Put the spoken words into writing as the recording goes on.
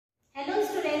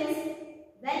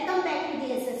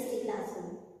SST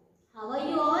classroom. How are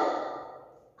you all?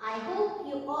 I hope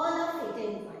you all are fit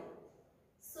and fine.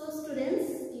 So students,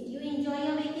 did you enjoy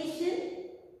your vacation?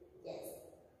 Yes.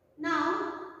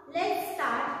 Now let's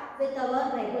start with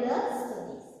our regular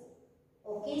studies.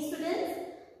 Okay students?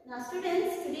 Now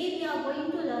students, today we are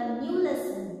going to learn new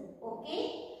lesson. Okay?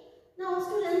 Now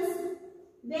students,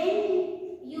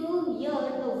 when you hear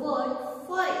the word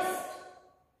forest,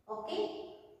 okay,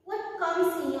 what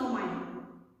comes in your mind?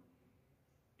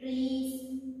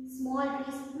 Trees, small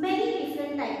trees, many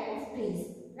different types of trees,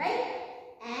 right?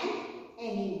 And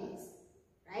animals,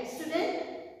 right students?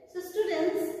 So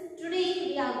students, today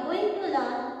we are going to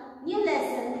learn new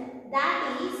lesson,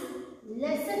 that is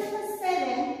lesson number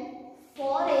 7,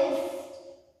 forest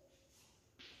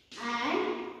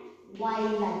and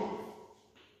wildlife.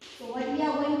 So what we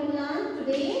are going to learn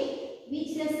today?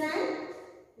 Which lesson?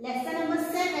 Lesson number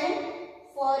 7,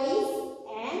 forest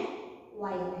and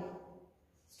wildlife.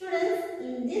 Students,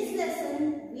 in this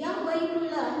lesson we are going to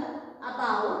learn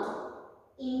about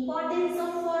importance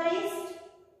of forest,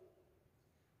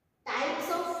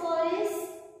 types of forest,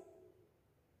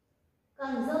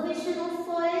 conservation of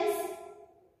forest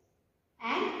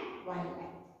and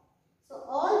wildlife. So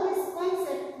all this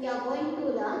concept we are going to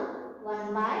learn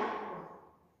one by one.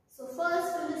 So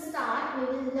first we will start, we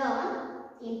will learn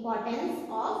importance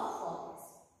of forest.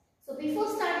 So before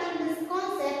starting this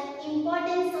concept,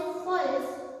 importance of forest,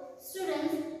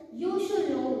 students, you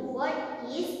should know what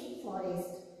is forest.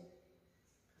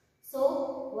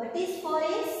 So what is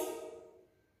forest?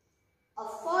 A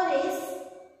forest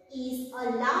is a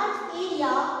large area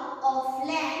of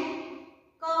land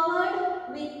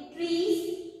covered with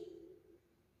trees,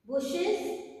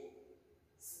 bushes,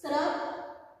 scrub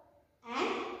and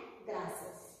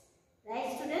grasses.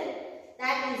 Right student?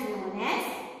 That is known as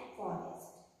forest.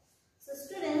 So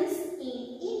students,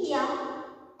 in India,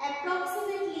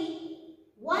 approximately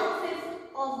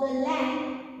 1/5 of the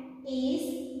land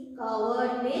is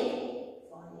covered with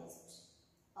forest.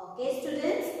 Okay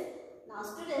students? Now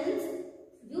students,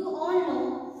 you all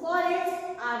know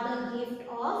forests are the gift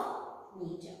of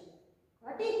nature.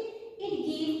 Got it? It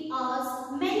gives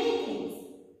us many things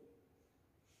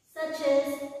such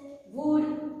as wood,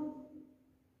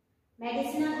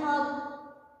 medicinal herb,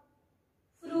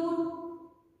 fruit,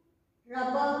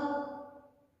 rubber,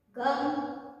 gum,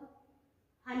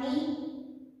 honey,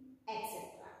 etc.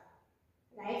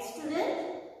 Right students?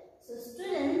 So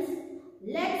students,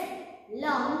 let's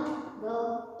learn the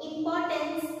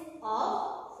importance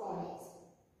of forest.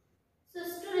 So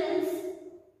students,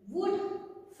 wood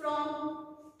from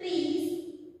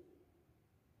trees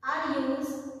are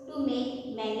used to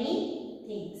make many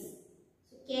things.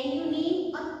 So can you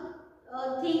name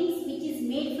things which is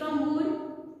made from wood?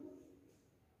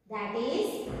 That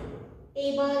is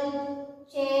table,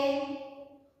 chair,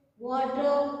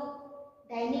 wardrobe,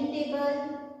 dining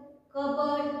table,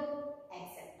 cupboard,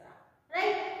 etc.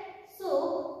 Right?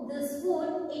 So this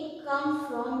wood, it comes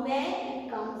from where? It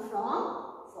comes from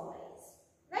forest.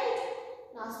 Right?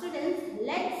 Now students,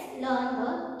 let's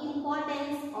learn the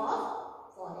importance of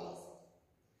forest.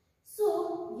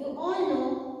 So you all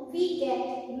know we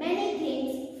get many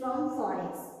things from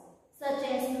forest, such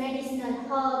as medicinal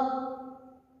herb,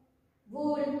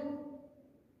 wood,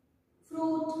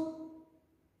 fruit,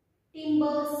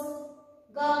 timbers,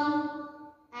 gum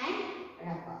and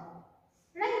rubber.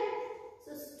 Right?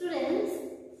 So students,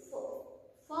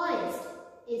 forest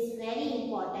is very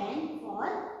important for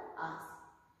us.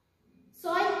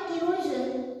 Soil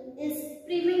erosion is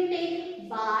prevented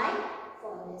by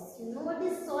forest. You know what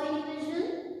is soil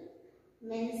erosion?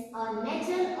 Means a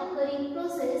natural occurring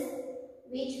process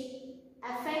which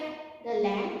affect the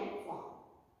land form.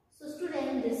 So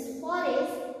students, this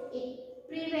forest, it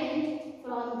prevents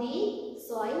from the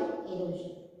soil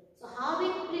erosion. So how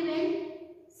it prevent?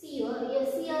 See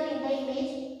here in the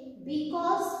image,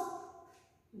 because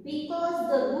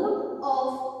the root of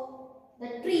the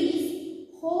trees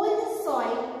hold the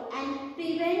soil and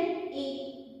prevent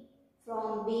it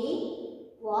from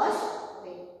being washed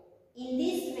away. In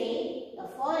this way, the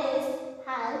forest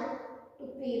help to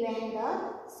prevent the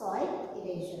soil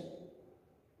erosion.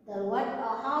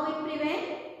 How it prevent?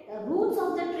 The roots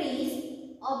of the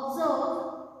trees observe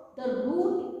the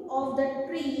root of the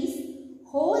trees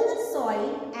hold the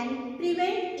soil and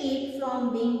prevent it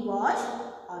from being washed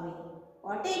away.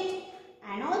 Got it?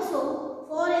 And also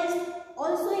forest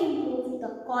also improve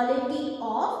the quality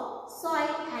of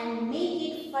soil and make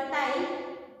it fertile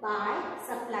by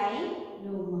supplying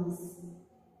humus.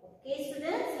 Okay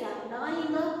students, you have learned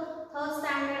in the 3rd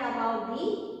standard about the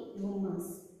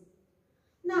humus.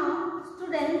 Now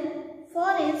students,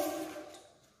 forest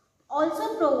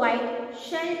also provide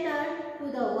shelter to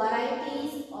the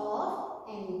varieties of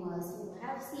animals. You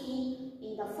have seen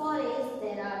in the forest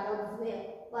there are the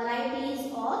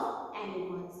varieties of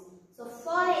animals. So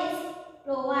forests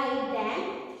provide them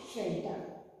shelter.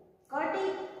 Got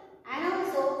it? And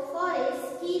also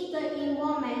forests keep the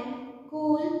environment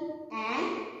cool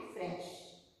and fresh.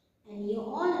 And you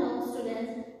all know,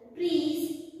 students, trees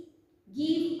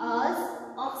give us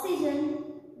oxygen,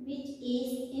 which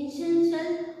is essential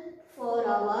for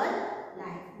our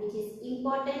life, which is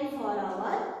important for our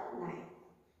life.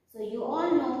 So you all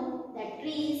know that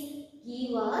trees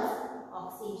give us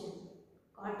oxygen.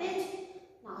 Got it?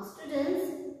 Now students,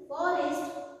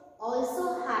 forests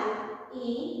also help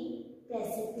in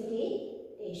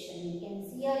precipitation. You can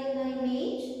see here in the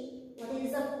image. What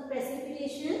is the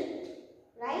precipitation?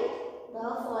 Right? The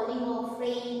falling of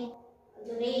rain,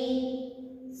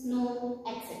 snow,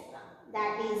 etc.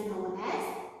 That is known as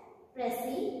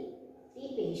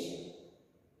precipitation.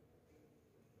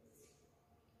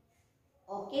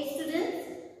 Okay students.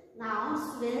 Now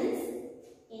students,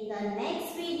 in the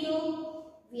next video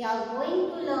we are going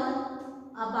to learn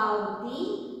about the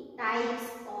types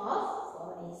of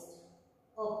forest.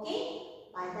 Okay.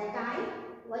 By that time,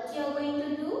 what you are going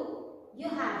to do? You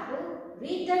have to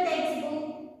read the textbook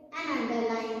and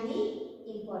underline the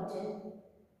important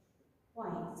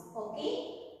points. Okay.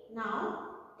 Now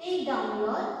take down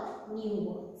your new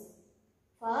words.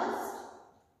 First,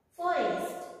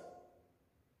 forest.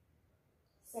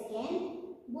 Second,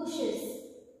 bushes.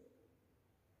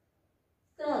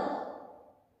 Scrub.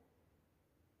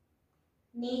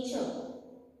 Nature.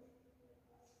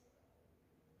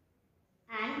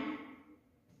 And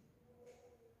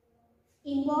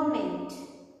environment,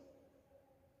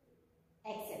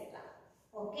 etc.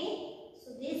 Okay. So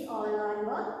these all are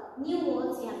your new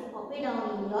words. You have to copy down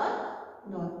in your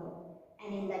notebook.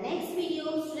 And in the next video,